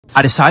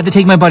I decided to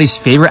take my buddy's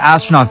favorite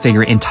astronaut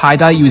figure and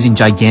tie-dye using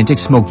gigantic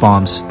smoke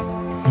bombs.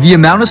 The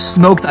amount of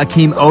smoke that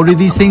came out of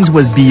these things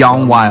was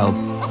beyond wild.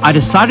 I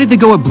decided to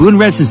go with blue and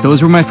red since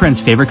those were my friend's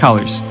favorite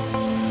colors.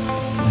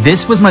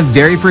 This was my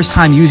very first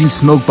time using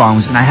smoke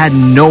bombs and I had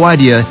no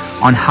idea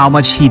on how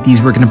much heat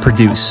these were going to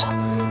produce.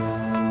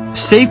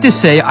 Safe to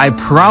say, I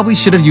probably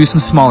should have used some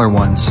smaller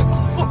ones.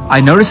 I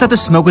noticed that the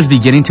smoke was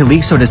beginning to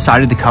leak, so I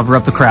decided to cover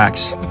up the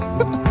cracks.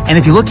 And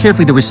if you look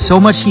carefully, there was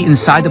so much heat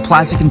inside the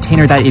plastic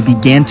container that it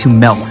began to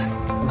melt.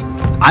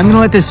 I'm gonna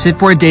let this sit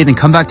for a day, then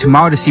come back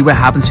tomorrow to see what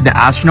happens to the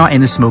astronaut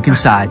and the smoke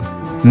inside.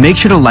 Make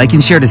sure to like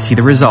and share to see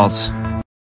the results.